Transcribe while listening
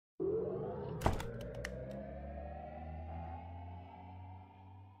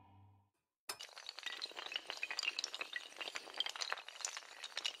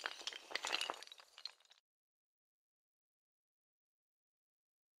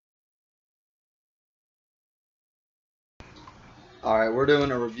Alright, we're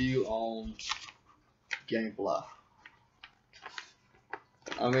doing a review on GameFly.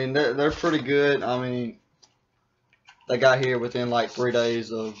 I mean, they're pretty good. I mean, they got here within like 3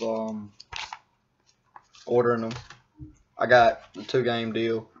 days of ordering them. I got the 2-game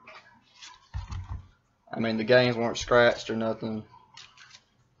deal. I mean, the games weren't scratched or nothing.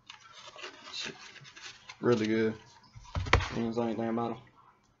 It's really good. You know anything about them?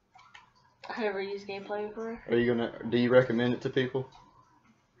 I never used GameFly before. Do you recommend it to people?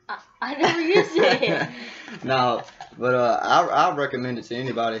 I never used it. No, but I recommend it to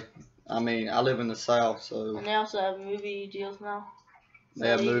anybody. I mean, I live in the South, so. And they also have movie deals now. They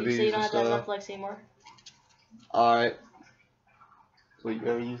have movies so you don't and have to have stuff. Netflix anymore. Alright. Will you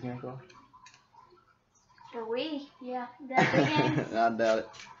ever use GameFly? For Wii, yeah. That's the game. I doubt it.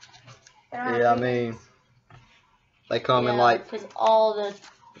 Yeah, I mean, they come in like all the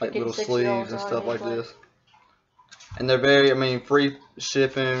like little sleeves and stuff like this. And they're very, I mean, free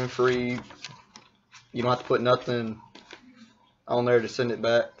shipping, free. You don't have to put nothing on there to send it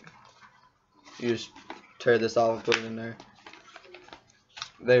back. You just tear this off and put it in there.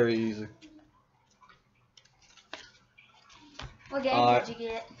 Very easy. What game did you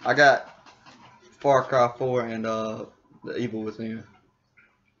get? I got Far Cry 4 and The Evil Within.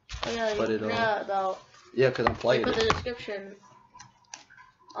 Oh yeah, you forgot about. Yeah, because I played it. They put the description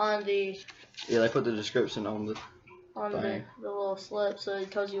on the. Yeah, they put the description on the. The little slip, so it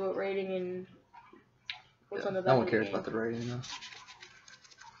tells you what rating and what's on the back. No one cares about the rating, though.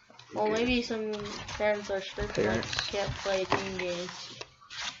 Well, maybe some parents are strict and can't play teen games.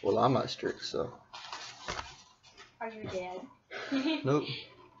 Well, I'm not strict, so. Are your dad? Nope.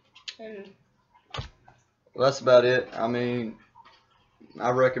 And well, that's about it. I mean,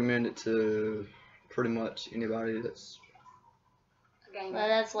 I recommend it to pretty much anybody that's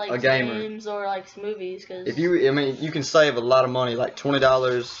like a gamer. games or like movies. Cause if you, I mean, you can save a lot of money. Like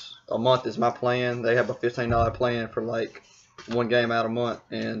 $20 a month is my plan. They have a $15 plan for like 1 game out a month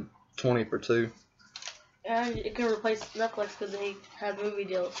and 20 for 2. And it can replace Netflix because they have movie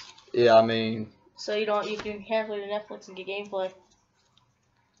deals. Yeah, I mean. So you can cancel your Netflix and get GameFly.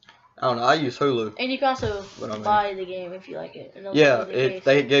 I don't know. I use Hulu. And you can also buy the game if you like it. And yeah,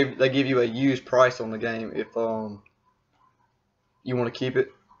 they give you a used price on the game if you want to keep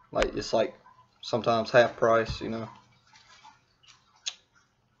it. Like it's like sometimes half price, you know.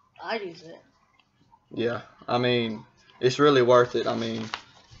 I'd use it. Yeah, I mean it's really worth it. I mean.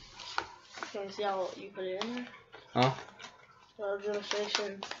 Can we see how you put it in there? Huh? The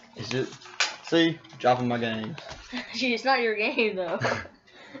demonstration. Is it? See, dropping my games. Gee, it's not your game though.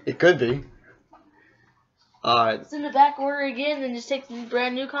 It could be. Alright. It's in the back order again, and just take the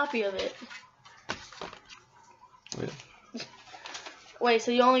brand new copy of it. Yeah. Wait,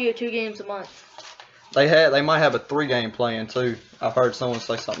 so you only get 2 games a month? They might have a 3-game plan too. I've heard someone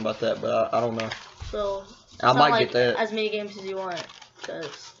say something about that, but I don't know. So I might get that. As many games as you want,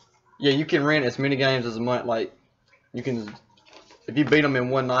 cause. Yeah, you can rent as many games as a month. Like you can, if you beat them in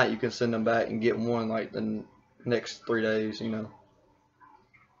one night, you can send them back and get one like the next 3 days. You know,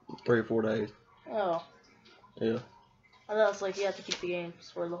 3 or 4 days. Oh. Yeah. I thought it was like you have to keep the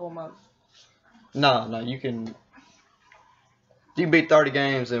games for the whole month. No, you can. If you beat 30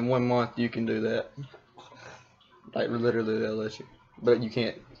 games in 1 month, you can do that. Like literally, they'll let you, but you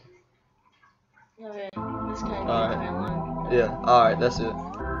can't. Okay, this kind of long. Yeah. All right, that's it.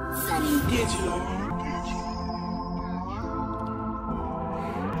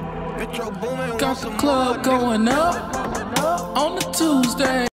 Got the club going up on the Tuesday.